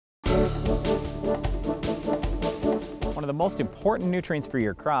one of the most important nutrients for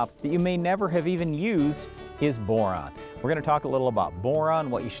your crop that you may never have even used is boron. We're going to talk a little about boron,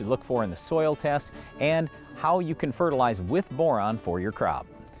 what you should look for in the soil test, and how you can fertilize with boron for your crop.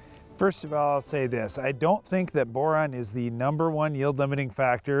 First of all, I'll say this. I don't think that boron is the #1 yield limiting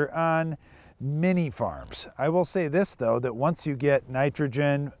factor on many farms. I will say this though, that once you get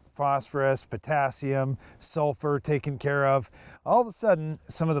nitrogen, phosphorus, potassium, sulfur taken care of, all of a sudden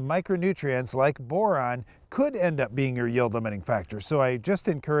some of the micronutrients like boron could end up being your yield limiting factor. So I just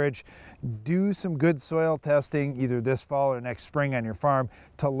encourage, do some good soil testing either this fall or next spring on your farm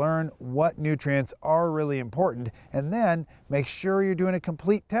to learn what nutrients are really important, and then make sure you're doing a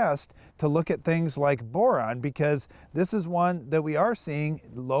complete test to look at things like boron, because this is one that we are seeing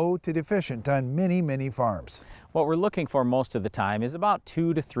low to deficient on many farms. What we're looking for most of the time is about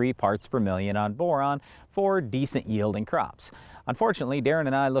 2 to 3 parts per million on boron for decent yielding crops. Unfortunately, Darren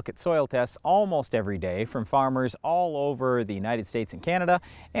and I look at soil tests almost every day from farmers all over the United States and Canada,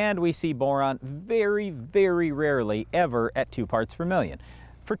 and we see boron very rarely ever at 2 parts per million.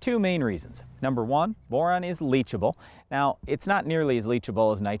 For 2 main reasons. Number 1, boron is leachable. Now, it's not nearly as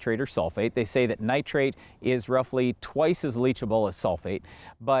leachable as nitrate or sulfate. They say that nitrate is roughly twice as leachable as sulfate,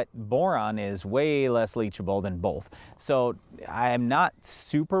 but boron is way less leachable than both. So I'm not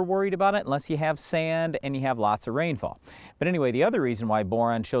super worried about it unless you have sand and you have lots of rainfall. But anyway, the other reason why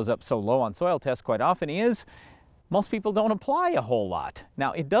boron shows up so low on soil tests quite often is most people don't apply a whole lot.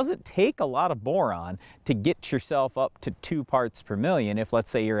 Now, it doesn't take a lot of boron to get yourself up to 2 parts per million if, let's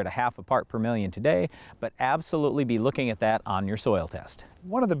say, you're at a 1/2 part per million today, but absolutely be looking at that on your soil test.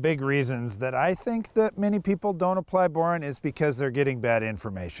 One of the big reasons that I think that many people don't apply boron is because they're getting bad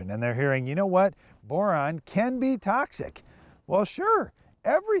information and they're hearing, you know what, boron can be toxic. Well, sure.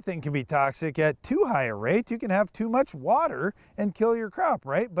 Everything can be toxic at too high a rate. You can have too much water and kill your crop,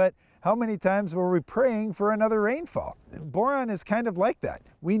 right? But how many times were we praying for another rainfall? Boron is kind of like that.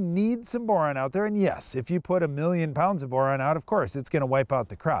 We need some boron out there, and yes, if you put 1,000,000 pounds of boron out, of course, it's going to wipe out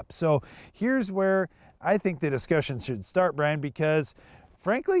the crop. So here's where I think the discussion should start, Brian, because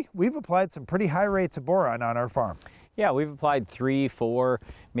frankly, we've applied some pretty high rates of boron on our farm. Yeah, we've applied 3, 4,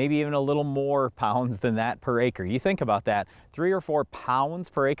 maybe even a little more pounds than that per acre. You think about that, 3 or 4 pounds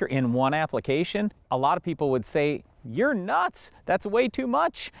per acre in one application. A lot of people would say, you're nuts, that's way too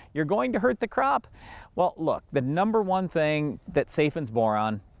much, you're going to hurt the crop. Well, look, the #1 thing that safens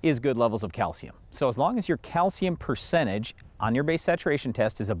boron is good levels of calcium. So as long as your calcium percentage on your base saturation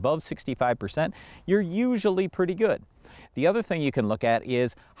test is above 65%, you're usually pretty good. The other thing you can look at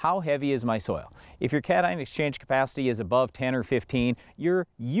is how heavy is my soil. If your cation exchange capacity is above 10 or 15, you're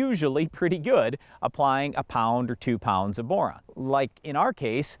usually pretty good applying 1 pound or 2 pounds of boron. Like in our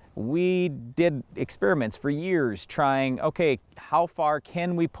case, we did experiments for years trying, okay, how far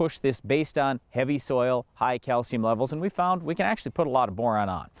can we push this based on heavy soil, high calcium levels, and we found we can actually put a lot of boron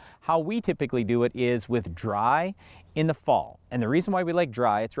on. How we typically do it is with dry in the fall. And the reason why we like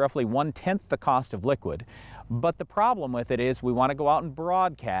dry, it's roughly 1/10 the cost of liquid. But the problem with it is we want to go out and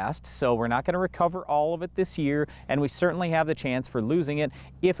broadcast, so we're not going to recover all of it this year, and we certainly have the chance for losing it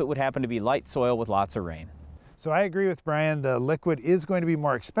if it would happen to be light soil with lots of rain. So I agree with Brian, the liquid is going to be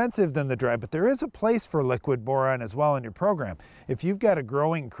more expensive than the dry, but there is a place for liquid boron as well in your program. If you've got a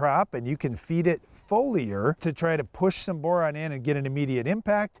growing crop and you can feed it foliar to try to push some boron in and get an immediate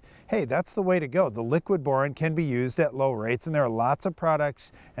impact, hey, that's the way to go. The liquid boron can be used at low rates, and there are lots of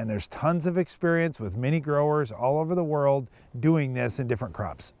products and there's tons of experience with many growers all over the world doing this in different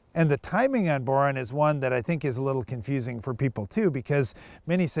crops. And the timing on boron is one that I think is a little confusing for people too, because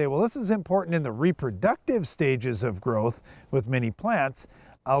many say, well, this is important in the reproductive stages of growth with many plants.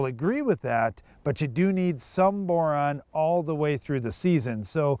 I'll agree with that, but you do need some boron all the way through the season.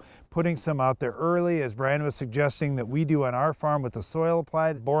 So putting some out there early, as Brian was suggesting that we do on our farm with the soil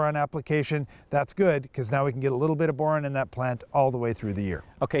applied boron application, that's good, because now we can get a little bit of boron in that plant all the way through the year.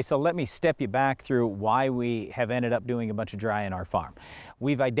 Okay, so let me step you back through why we have ended up doing a bunch of dry in our farm.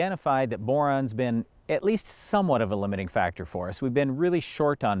 We've identified that boron's been at least somewhat of a limiting factor for us. We've been really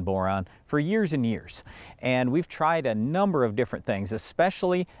short on boron for years and years, and we've tried a number of different things,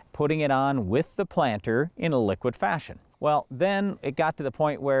 especially putting it on with the planter in a liquid fashion. Well, then it got to the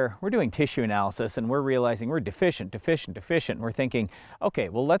point where we're doing tissue analysis and we're realizing we're deficient. We're thinking, okay,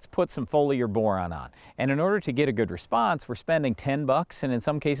 well, let's put some foliar boron on. And in order to get a good response, we're spending $10 and in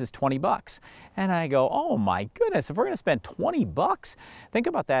some cases $20. And I go, oh my goodness, if we're going to spend $20, think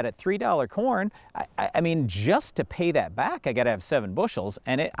about that at $3 corn. I mean, just to pay that back, I got to have 7 bushels,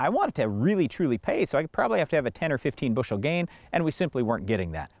 and I want it to really truly pay. So I probably have to have a 10 or 15 bushel gain, and we simply weren't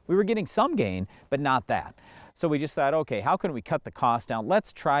getting that. We were getting some gain, but not that. So we just thought, okay, how can we cut the cost down?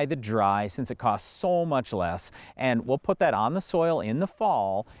 Let's try the dry since it costs so much less, and we'll put that on the soil in the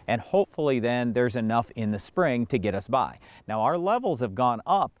fall, and hopefully then there's enough in the spring to get us by. Now our levels have gone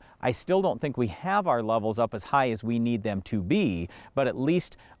up. I still don't think we have our levels up as high as we need them to be, but at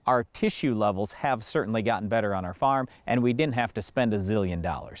least our tissue levels have certainly gotten better on our farm, and we didn't have to spend $1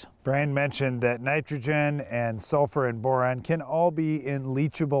 zillion. Brian mentioned that nitrogen and sulfur and boron can all be in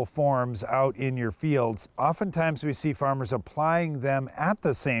leachable forms out in your fields. Oftentimes we see farmers applying them at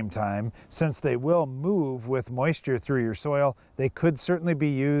the same time. Since they will move with moisture through your soil, they could certainly be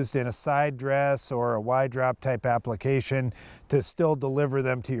used in a side dress or a wide drop type application to still deliver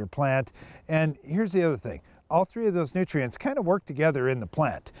them to your plant. And here's the other thing. All three of those nutrients kind of work together in the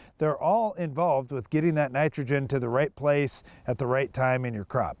plant. They're all involved with getting that nitrogen to the right place at the right time in your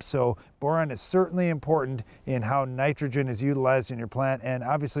crop. So boron is certainly important in how nitrogen is utilized in your plant, and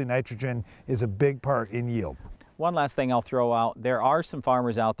obviously nitrogen is a big part in yield. One last thing I'll throw out, there are some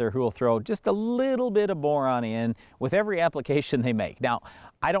farmers out there who will throw just a little bit of boron in with every application they make. Now,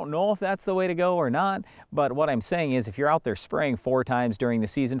 I don't know if that's the way to go or not, but what I'm saying is if you're out there spraying 4 times during the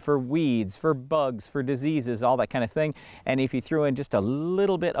season for weeds, for bugs, for diseases, all that kind of thing, and if you threw in just a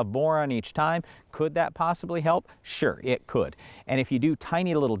little bit of boron each time, could that possibly help? Sure, it could. And if you do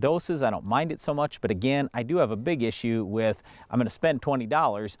tiny little doses, I don't mind it so much, but again, I do have a big issue with I'm going to spend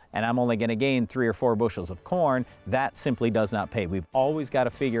 $20 and I'm only going to gain 3 or 4 bushels of corn. That simply does not pay. We've always got to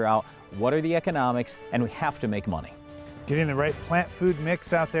figure out what are the economics, and we have to make money. Getting the right plant food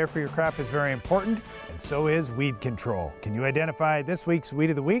mix out there for your crop is very important, and so is weed control. Can you identify this week's Weed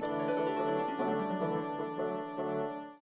of the Week?